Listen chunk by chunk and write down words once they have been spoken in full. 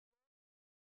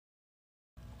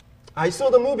I saw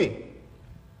the movie,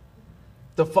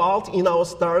 The Fault in Our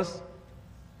Stars,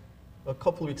 a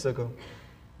couple weeks ago.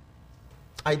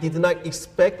 I did not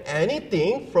expect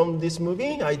anything from this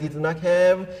movie. I did not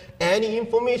have any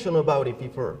information about it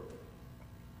before.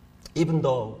 Even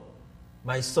though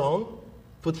my son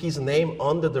put his name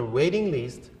under the waiting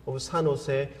list of San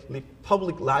Jose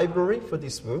Public Library for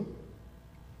this book.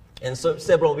 And so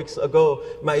several weeks ago,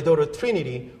 my daughter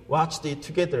Trinity watched it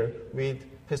together with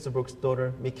Pastor Brooks'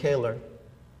 daughter Michaela.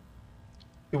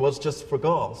 It was just for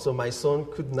girls, so my son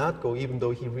could not go even though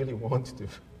he really wanted to.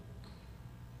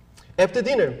 After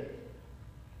dinner,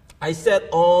 I sat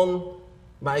on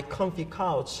my comfy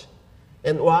couch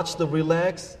and watched the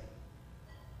relax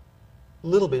a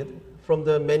little bit from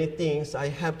the many things I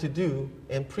have to do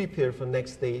and prepare for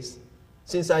next days.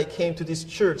 Since I came to this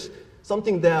church,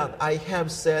 something that I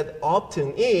have said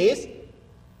often is,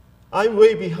 I'm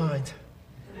way behind.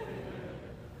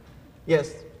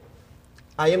 Yes,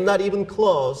 I am not even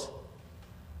closely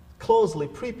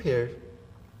prepared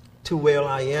to where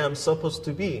I am supposed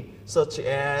to be, such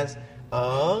as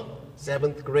a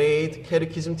 7th grade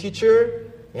catechism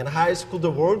teacher, and high school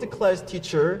the world class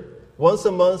teacher, once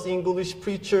a month English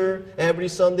preacher, every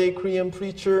Sunday Korean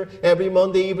preacher, every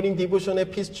Monday evening devotion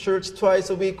at Peace Church,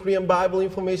 twice a week Korean Bible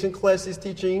information classes,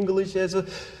 teaching English as a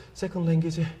second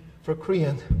language for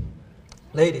Korean.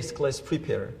 Ladies class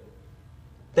preparer.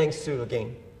 Thanks to you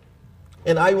again.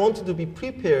 And I wanted to be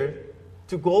prepared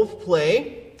to golf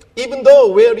play, even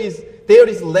though there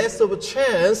is less of a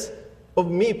chance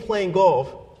of me playing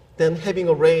golf than having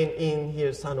a rain in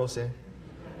here San Jose.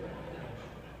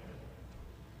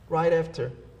 Right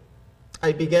after,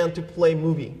 I began to play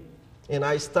movie, and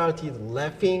I started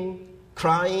laughing,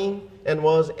 crying, and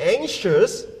was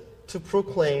anxious to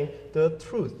proclaim the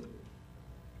truth.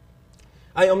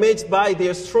 I am amazed by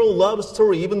their strong love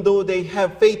story, even though they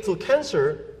have fatal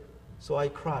cancer, so I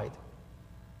cried.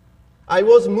 I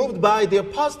was moved by their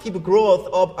positive growth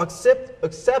of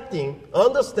accepting,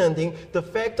 understanding the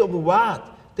fact of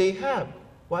what they have,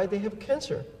 why they have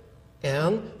cancer,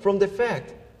 and from the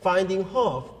fact, finding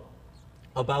hope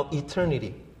about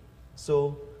eternity.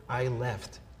 So I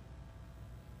left.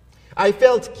 I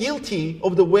felt guilty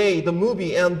of the way the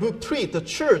movie and book treat the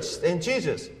church and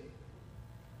Jesus.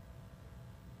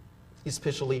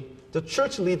 Especially the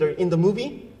church leader in the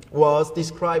movie was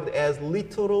described as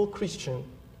literal Christian,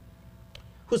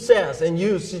 who says and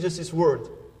uses Jesus' word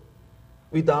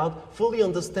without fully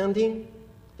understanding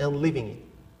and living it.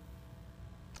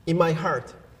 In my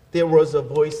heart, there was a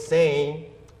voice saying,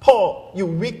 Paul, you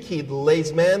wicked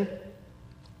lazy man,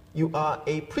 you are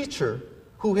a preacher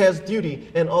who has duty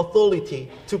and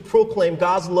authority to proclaim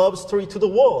God's love story to the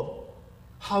world.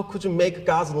 How could you make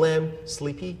God's lamb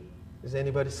sleepy? Is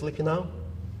anybody sleepy now?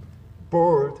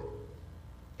 Bored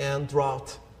and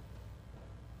drought.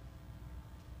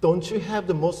 Don't you have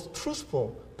the most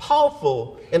truthful,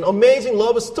 powerful, and amazing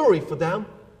love story for them?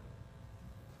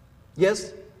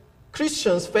 Yes,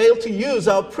 Christians fail to use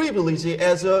our privilege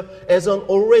as an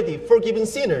already forgiven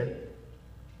sinner.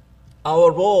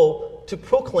 Our role to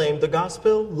proclaim the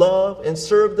gospel, love, and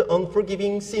serve the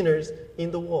unforgiving sinners in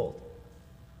the world.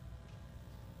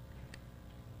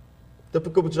 The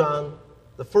book of John,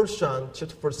 the 1 John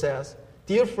chapter 4 says,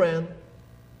 Dear friend,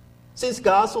 since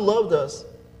God so loved us,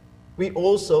 we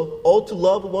also ought to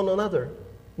love one another.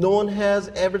 No one has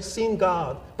ever seen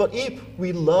God, but if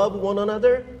we love one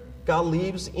another, God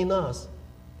lives in us,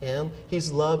 and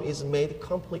His love is made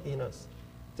complete in us.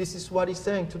 This is what He's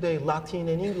saying today, Latin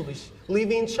and English.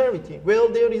 Live in charity. Where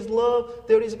there is love,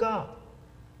 there is God.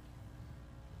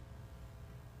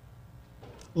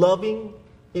 Loving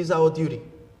is our duty.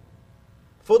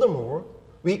 Furthermore,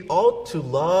 we ought to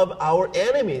love our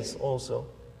enemies also.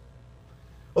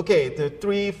 Okay, the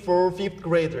 3, 4, 5th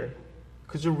grader.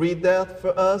 Could you read that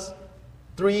for us?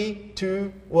 3,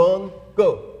 2, 1,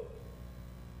 go.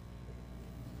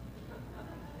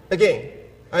 Again,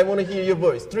 I want to hear your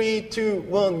voice. 3, 2,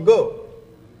 1, go.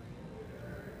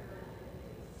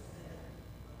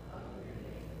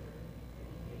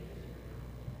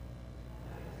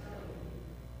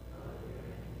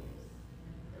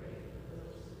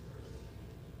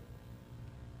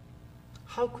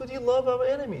 How could you love our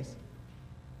enemies?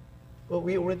 Well,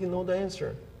 we already know the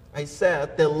answer. I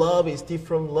said that love is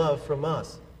different love from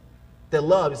us. That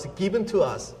love is given to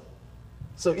us.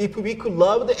 So if we could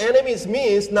love the enemies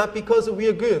means not because we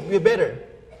are good, we are better,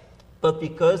 but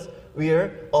because we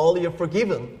are all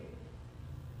forgiven.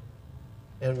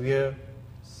 And we are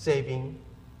saving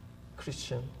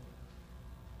Christian.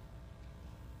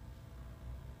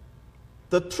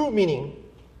 The true meaning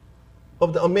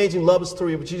of the amazing love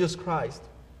story of Jesus Christ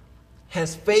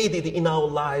has faded in our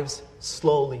lives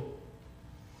slowly.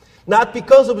 Not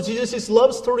because of Jesus'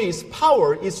 love story's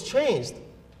power is changed,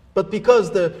 but because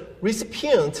the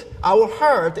recipient, our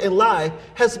heart and life,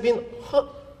 has been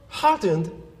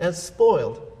hardened and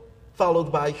spoiled,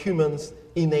 followed by humans'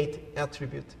 innate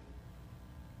attribute.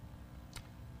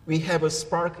 We have a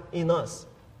spark in us,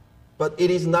 but it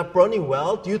is not burning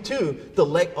well due to the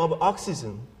lack of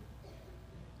oxygen.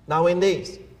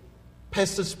 Nowadays,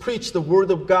 pastors preach the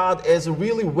word of God as a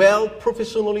really well,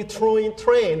 professionally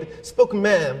trained spoken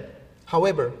man.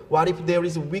 However, what if there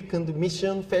is a weakened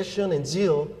mission, passion, and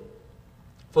zeal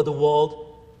for the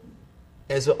world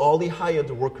as an only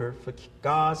hired worker for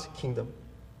God's kingdom?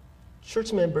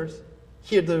 Church members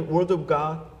hear the word of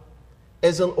God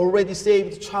as an already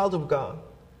saved child of God.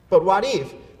 But what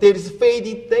if there is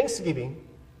faded thanksgiving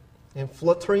and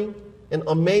fluttering and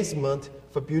amazement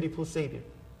for beautiful Savior?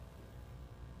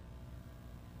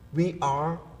 We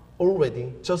are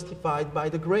already justified by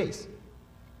the grace.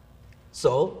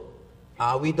 So,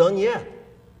 are we done yet?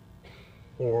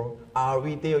 Or are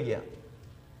we there yet?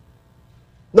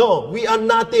 No, we are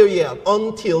not there yet.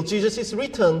 Until Jesus is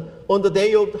returned on the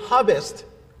day of the harvest,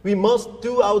 we must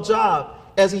do our job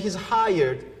as His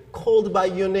hired, called by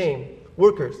your name,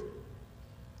 workers.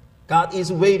 God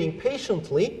is waiting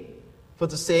patiently for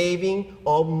the saving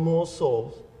of more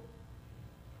souls.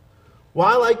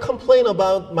 While I complain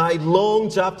about my long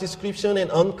job description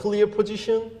and unclear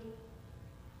position,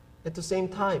 at the same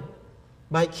time,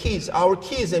 my kids, our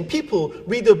kids and people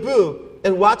read a book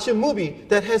and watch a movie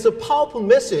that has a powerful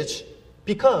message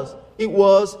because it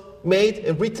was made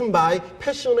and written by a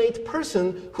passionate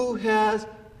person who has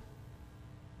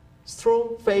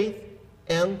strong faith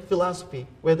and philosophy,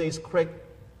 whether it's correct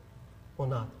or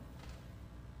not.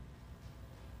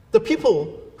 The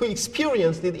people who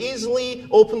experienced it easily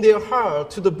open their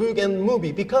heart to the book and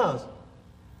movie because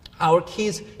our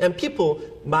kids and people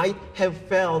might have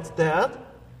felt that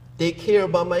they care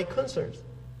about my concerns,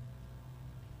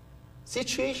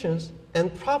 situations,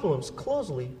 and problems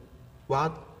closely,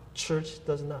 what church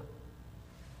does not.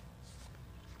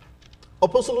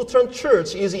 Apostle Lutheran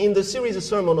Church is in the series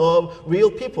sermon of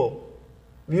real people,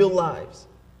 real lives,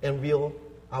 and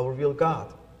our real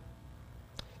God.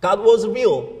 God was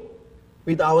real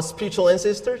with our spiritual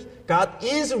ancestors. God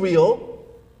is real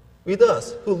with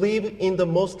us who live in the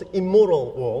most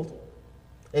immoral world.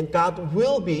 And God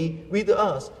will be with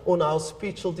us on our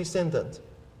spiritual descendant.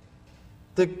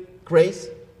 The grace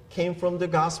came from the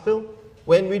gospel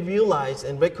when we realize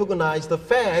and recognize the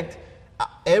fact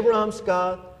Abraham's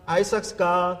God, Isaac's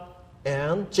God,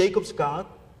 and Jacob's God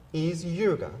is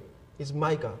your God, is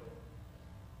my God.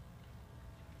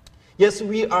 Yes,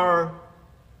 we are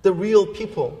the real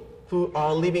people who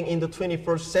are living in the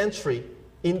 21st century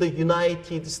in the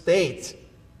United States,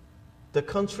 the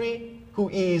country who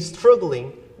is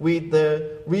struggling with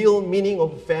the real meaning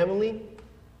of family,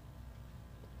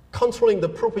 controlling the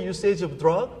proper usage of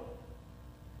drugs,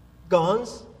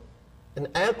 guns, and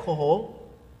alcohol,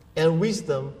 and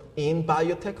wisdom in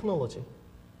biotechnology.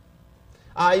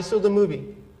 I saw the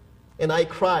movie, and I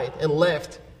cried and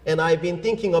laughed, and I've been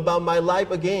thinking about my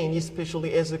life again,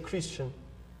 especially as a Christian.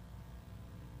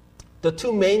 The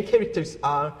two main characters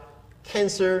are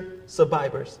cancer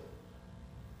survivors.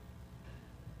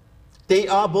 They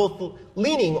are both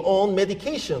leaning on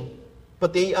medication,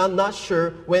 but they are not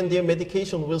sure when their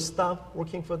medication will stop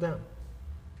working for them.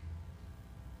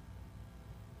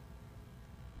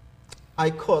 I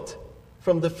quote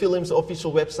from the film's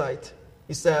official website.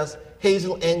 It says,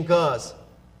 Hazel and Gus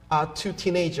are two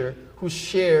teenagers who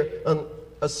share an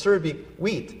acerbic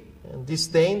wit and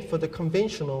disdain for the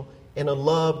conventional and a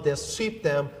love that sweeps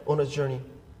them on a journey.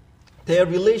 Their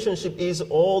relationship is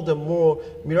all the more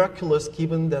miraculous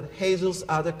given that Hazel's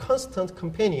other constant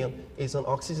companion is an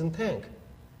oxygen tank.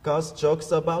 Gus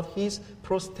jokes about his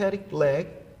prosthetic leg,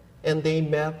 and they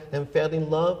met and fell in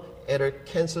love at a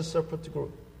cancer support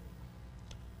group.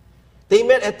 They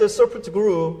met at the support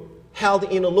group held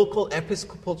in a local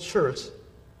Episcopal church.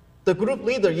 The group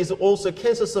leader is also a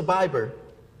cancer survivor,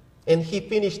 and he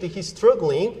finished his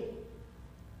struggling.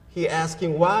 He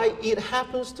asking why it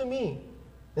happens to me.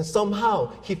 And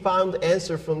somehow he found the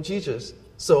answer from Jesus.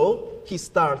 So he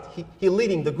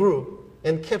leading the group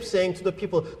and kept saying to the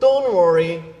people, don't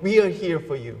worry, we are here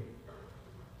for you.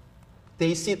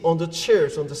 They sit on the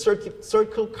chairs on the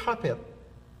circle carpet.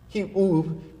 He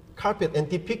wove carpet and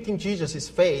depicting Jesus'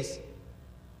 face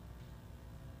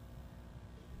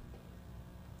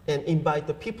and invite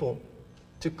the people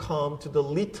to come to the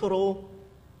literal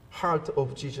heart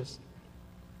of Jesus.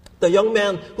 The young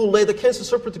man who led the cancer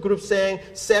support group sang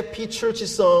sappy churchy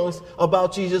songs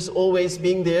about Jesus always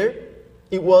being there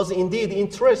It was indeed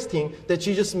interesting that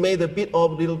Jesus made a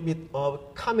little bit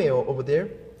of cameo over there,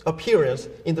 appearance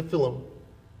in the film.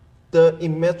 The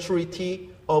immaturity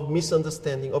of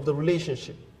misunderstanding of the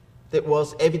relationship that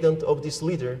was evident of this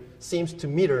leader seems to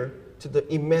mirror to the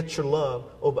immature love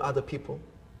of other people.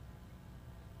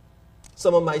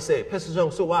 Someone might say, Pastor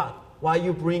Jung, so what? Why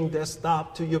you bring that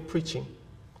stuff to your preaching?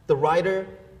 The writer,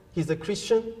 he's a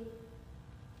Christian.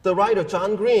 The writer,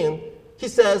 John Green, he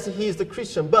says he is a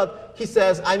Christian, but he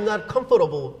says, I'm not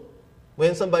comfortable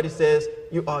when somebody says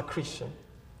you are Christian.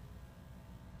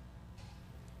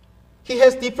 He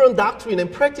has different doctrine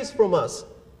and practice from us.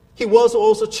 He was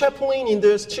also chaplain in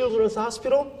the children's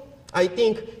hospital. I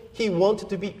think he wanted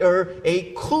to be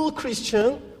a cool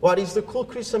Christian. What is the cool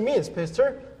Christian means,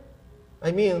 Pastor?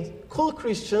 I mean, cool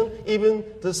Christian, even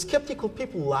the skeptical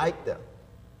people like that.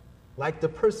 Like the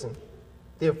person,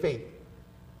 their faith.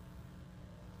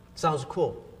 Sounds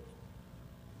cool.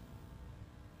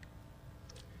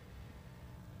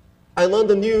 I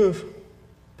learned a new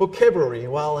vocabulary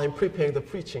while I'm preparing the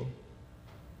preaching.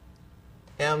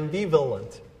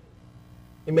 Ambivalent.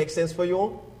 It makes sense for you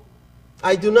all?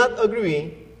 I do not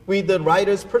agree with the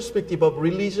writer's perspective of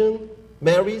religion,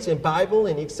 marriage, and Bible,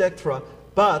 and etc.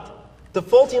 But The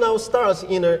Fault in Our Stars is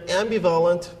an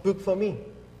ambivalent book for me.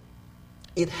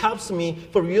 It helps me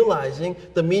for realizing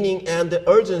the meaning and the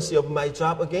urgency of my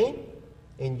job again,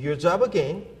 and your job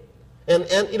again. And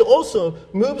it also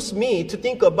moves me to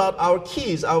think about our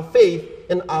keys, our faith,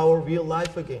 and our real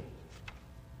life again.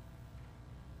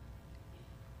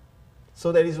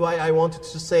 So that is why I wanted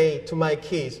to say to my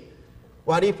kids,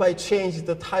 what if I change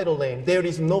the title name? There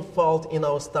is no fault in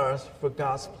our stars for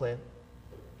God's plan.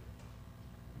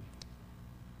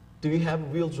 Do you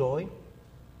have real joy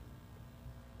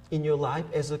in your life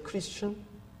as a Christian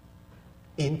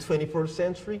in 21st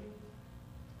century?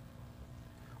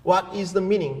 What is the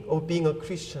meaning of being a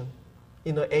Christian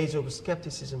in the age of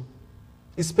skepticism?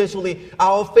 Especially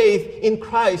our faith in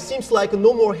Christ seems like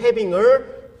no more having a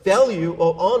value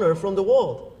or honor from the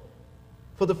world.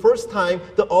 For the first time,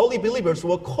 the early believers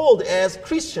were called as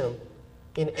Christian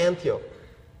in Antioch.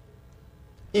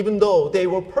 Even though they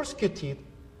were persecuted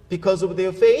because of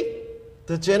their faith,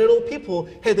 the general people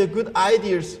had good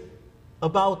ideas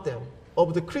about them,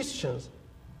 of the Christians.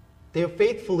 They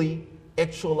faithfully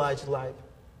actualized life.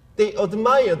 They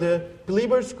admire the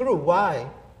believers' group. Why?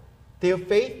 Their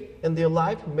faith and their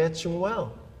life matching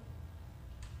well.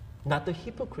 Not the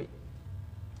hypocrite.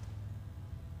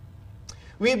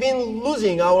 We've been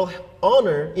losing our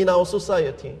honor in our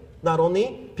society, not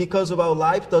only because of our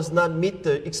life does not meet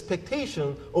the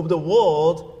expectation of the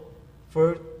world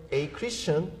for a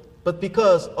Christian, but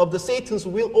because of the Satan's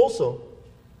will also.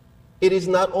 It is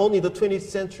not only the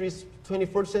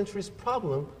 21st century's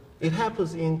problem, it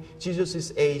happens in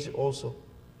Jesus' age also.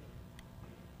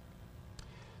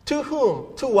 To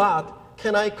whom, to what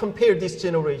can I compare this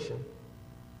generation?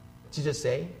 Jesus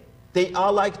said, they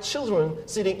are like children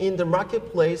sitting in the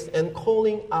marketplace and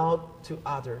calling out to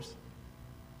others.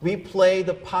 We played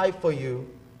the pipe for you,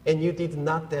 and you did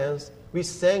not dance. We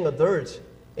sang a dirge,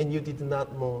 and you did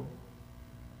not mourn.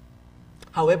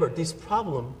 However, this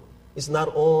problem is not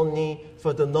only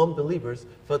for the non-believers,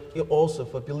 but also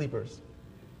for believers.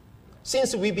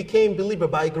 Since we became believers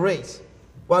by grace,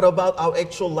 what about our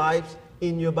actual lives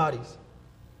in your bodies?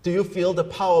 Do you feel the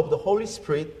power of the Holy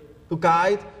Spirit who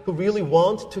guide, who really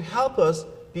want to help us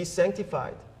be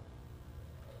sanctified?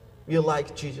 We are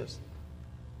like Jesus.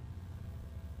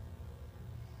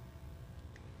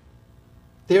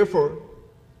 Therefore,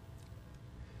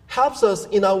 helps us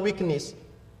in our weakness.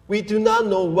 We do not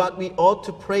know what we ought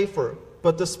to pray for,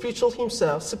 but the Spirit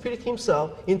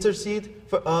Himself intercedes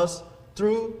for us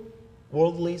through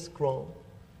worldly groan.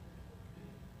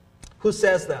 Who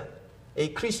says that? A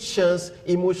Christian's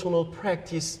emotional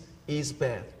practice is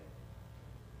bad.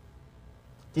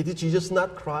 Did Jesus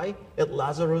not cry at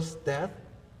Lazarus' death?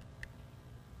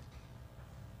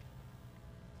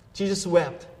 Jesus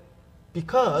wept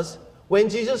because when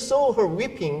Jesus saw her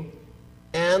weeping,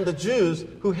 and the Jews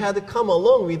who had come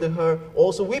along with her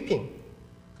also weeping,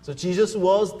 so Jesus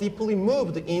was deeply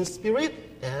moved in spirit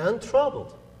and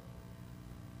troubled.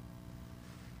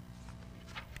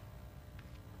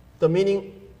 The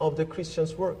meaning of the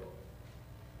Christian's work,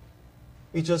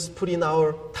 we just put in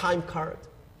our time card.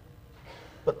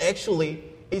 But actually,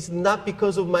 it's not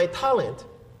because of my talent.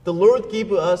 The Lord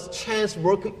gives us chance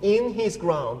work in His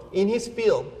ground, in His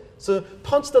field. So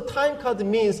punch the time card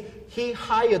means He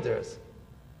hired us.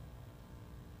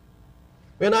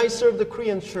 When I served the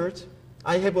Korean church,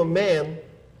 I have a man,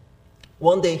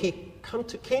 one day he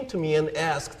came to me and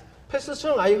asked, Pastor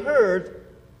Chung, I heard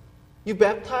you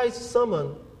baptized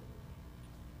someone.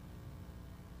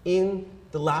 in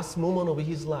the last moment of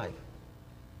his life.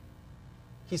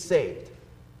 He's saved.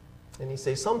 And he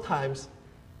says, sometimes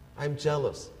I'm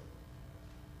jealous.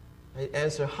 I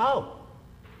answer, how?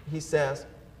 He says,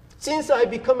 since I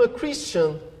become a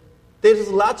Christian, there's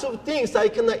lots of things I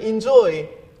cannot enjoy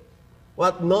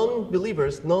what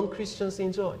non-believers, non-Christians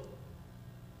enjoy.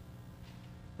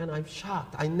 And I'm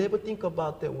shocked. I never think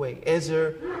about that way. As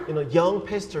a young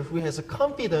pastor who has a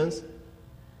confidence,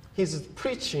 he's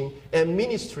preaching and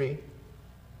ministry,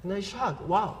 and I'm shocked.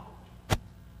 Wow,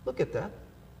 look at that.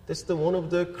 That's one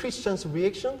of the Christians'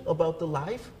 reaction about the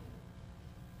life.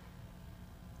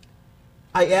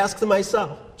 I asked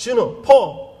myself, Juno,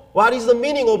 Paul, what is the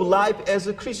meaning of life as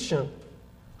a Christian?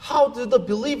 How do the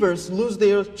believers lose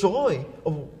their joy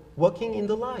of walking in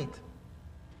the light?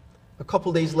 A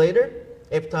couple days later,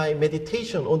 after I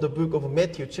meditation on the book of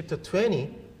Matthew chapter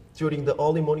 20 during the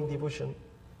early morning devotion,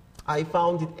 I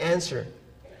found the answer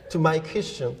to my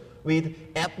question with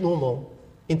abnormal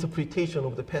interpretation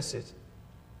of the passage.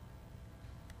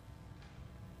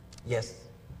 Yes,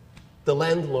 the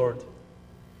landlord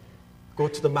go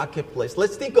to the marketplace.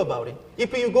 Let's think about it.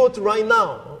 If you go to right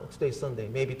now, today's Sunday,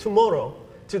 maybe tomorrow,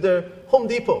 to the Home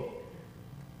Depot,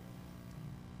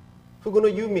 who gonna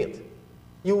you meet?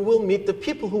 You will meet the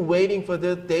people who waiting for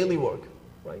the daily work,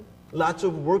 right? Lots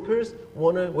of workers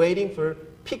waiting for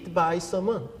picked by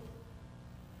someone.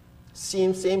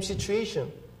 Same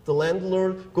situation. The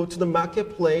landlord go to the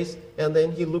marketplace and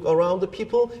then he look around the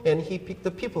people and he pick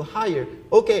the people higher.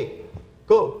 Okay,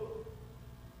 go.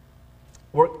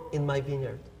 Work in my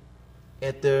vineyard.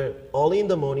 At the early in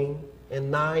the morning, at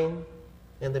 9,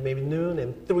 and then maybe noon,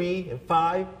 and 3, and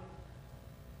 5.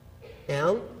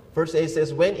 And verse 8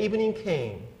 says, when evening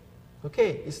came,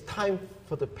 okay, it's time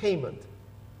for the payment.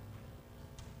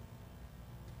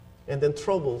 And then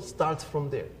trouble starts from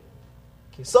there.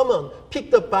 Okay, someone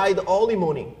picked up by the early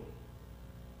morning.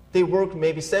 They work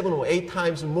maybe 7 or 8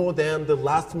 times more than the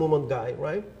last moment guy,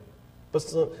 right? But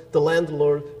so the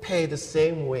landlord paid the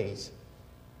same wage.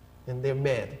 And they're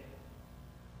mad.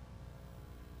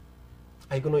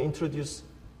 I'm going to introduce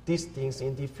these things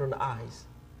in different eyes.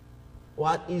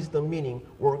 What is the meaning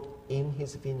work in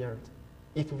his vineyard?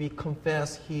 If we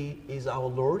confess he is our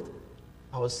Lord,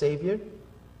 our Savior,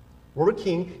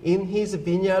 working in his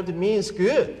vineyard means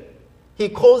good. He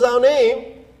calls our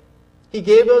name. He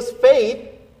gave us faith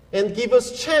and give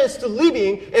us chance to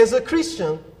living as a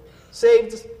Christian,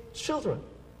 saved children.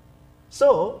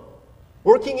 So,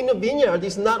 working in a vineyard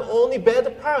is not only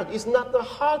bad part. It's not the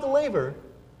hard labor.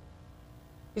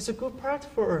 It's a good part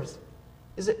for us.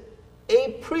 It's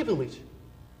a privilege.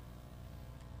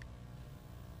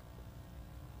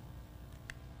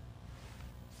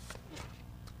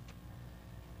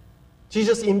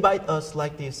 Jesus invites us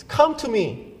like this. Come to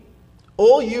me,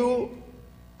 all you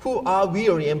who are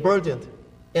weary and burdened,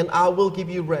 and I will give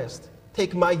you rest.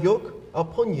 Take my yoke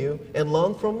upon you and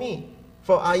learn from me.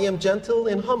 For I am gentle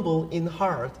and humble in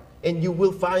heart, and you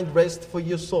will find rest for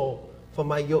your soul. For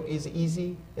my yoke is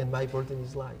easy and my burden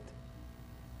is light.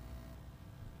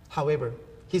 However,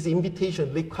 his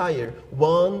invitation requires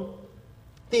one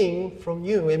thing from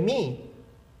you and me,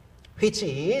 which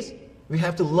is we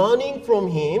have to learning from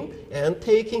him and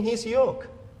taking his yoke.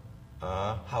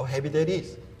 How heavy that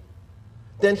is.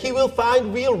 Then he will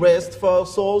find real rest for our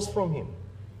souls from him.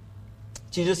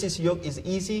 Jesus' yoke is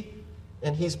easy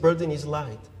and his burden is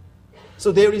light.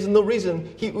 So there is no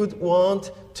reason he would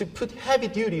want to put heavy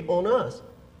duty on us.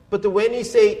 But when he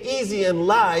say easy and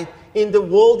light, in the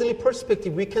worldly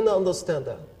perspective, we cannot understand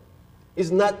that. It's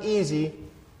not easy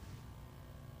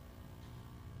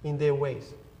in their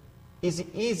ways. It's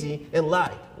easy and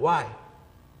light. Why?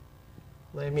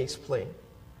 Let me explain.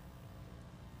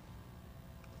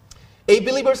 A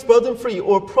believer's burden-free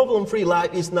or problem-free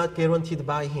life is not guaranteed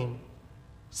by him,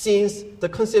 since the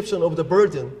conception of the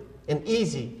burden and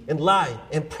easy and light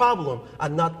and problem are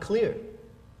not clear.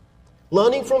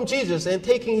 Learning from Jesus and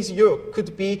taking his yoke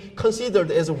could be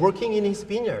considered as working in his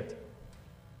vineyard,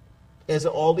 as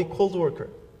an early cold worker.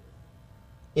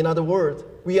 In other words,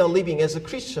 we are living as a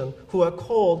Christian who are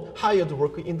called hired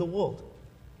worker in the world.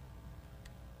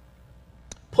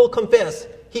 Paul confessed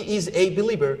he is a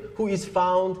believer who is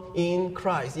found in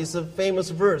Christ. It's a famous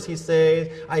verse. He says,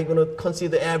 I'm going to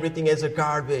consider everything as a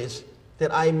garbage,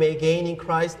 that I may gain in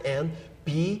Christ and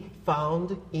be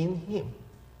found in him.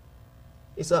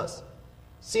 It's us.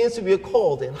 Since we are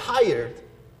called and hired,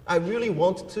 I really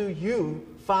want you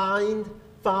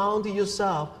found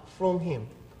yourself from him.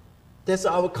 That's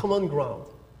our common ground.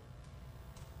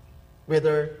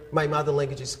 Whether my mother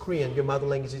language is Korean, your mother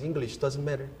language is English, doesn't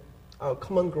matter. Our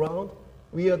common ground,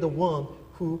 we are the one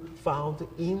who found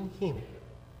in him.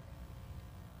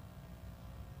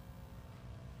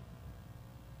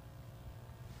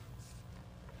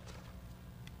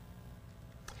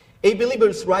 A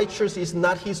believer's righteousness is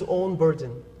not his own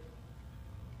burden.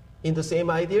 In the same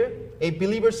idea, a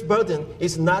believer's burden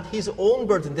is not his own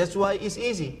burden. That's why it's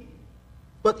easy.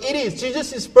 But it is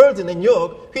Jesus' burden and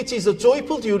yoke, which is a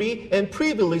joyful duty and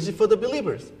privilege for the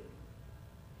believers.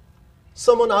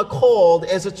 Someone are called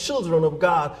as a children of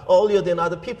God earlier than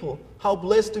other people. How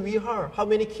blessed we are. How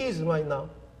many kids right now?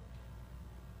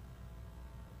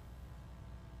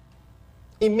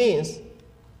 It means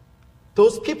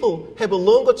those people have a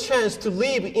longer chance to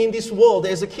live in this world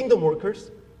as a kingdom workers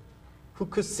who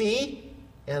could see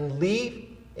and live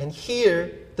and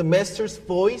hear the Master's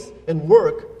voice and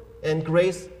work and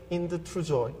grace in the true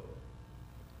joy.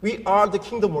 We are the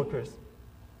kingdom workers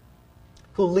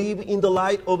who live in the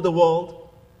light of the world,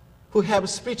 who have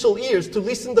spiritual ears to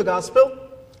listen to the gospel,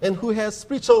 and who has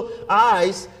spiritual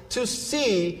eyes to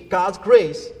see God's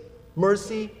grace,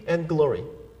 mercy, and glory.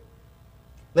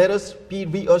 Let us be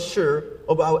reassured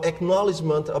of our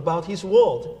acknowledgement about His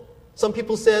world. Some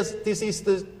people says this is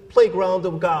the playground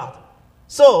of God.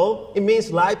 So, it means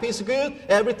life is good,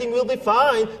 everything will be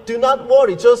fine, do not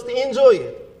worry, just enjoy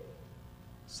it.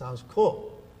 Sounds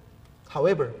cool.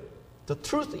 However, the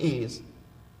truth is,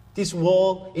 this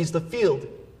world is the field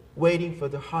waiting for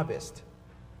the harvest.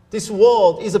 This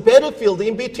world is a battlefield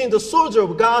in between the soldier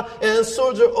of God and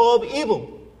soldier of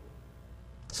evil.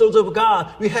 Soldier of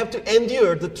God, we have to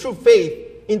endure the true faith,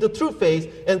 in the true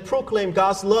faith, and proclaim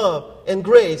God's love and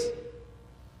grace.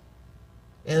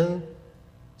 And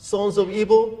sons of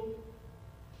evil,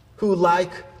 who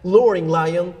like roaring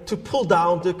lion, to pull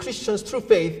down the Christian's true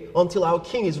faith until our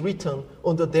King is returned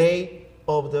on the day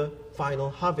of the final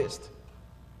harvest.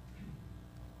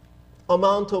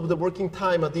 Amount of the working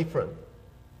time are different,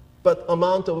 but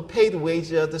amount of paid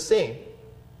wages are the same.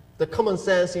 The common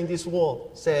sense in this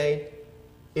world say,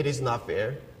 it is not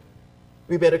fair.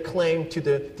 We better claim to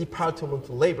the Department of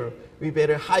Labor. We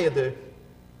better hire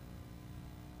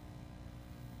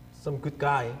some good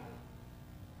guy.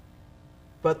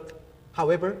 But,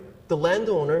 however, the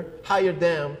landowner hired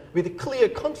them with a clear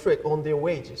contract on their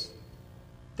wages.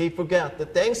 They forgot the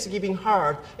thanksgiving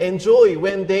heart and joy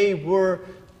when they were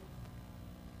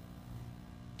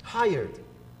hired.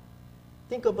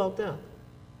 Think about that.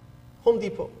 Home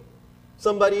Depot.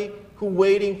 Somebody who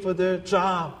waiting for their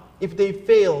job. If they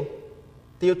fail,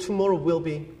 their tomorrow will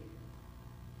be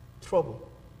trouble.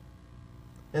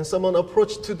 And someone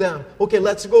approached to them. Okay,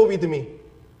 let's go with me.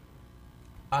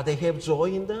 They have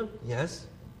joy in them? Yes.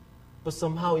 But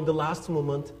somehow in the last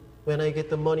moment, when I get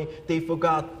the money, they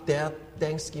forgot that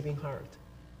thanksgiving heart.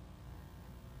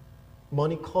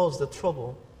 Money caused the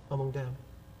trouble among them.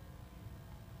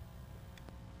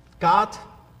 God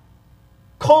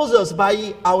calls us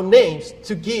by our names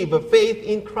to give a faith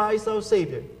in Christ our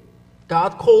Savior.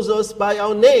 God calls us by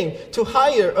our name to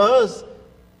hire us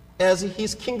as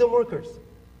His kingdom workers.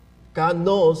 God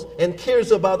knows and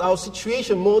cares about our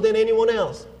situation more than anyone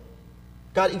else.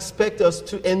 God expects us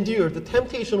to endure the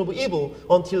temptation of evil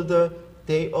until the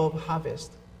day of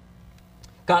harvest.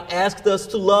 God asked us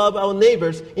to love our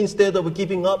neighbors instead of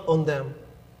giving up on them.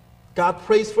 God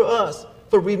prays for us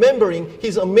for remembering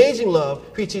His amazing love,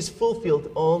 which is fulfilled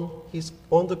on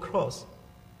the cross.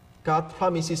 God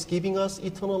promises giving us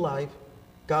eternal life.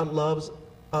 God loves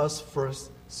us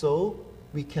first, so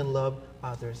we can love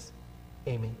others.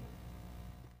 Amen.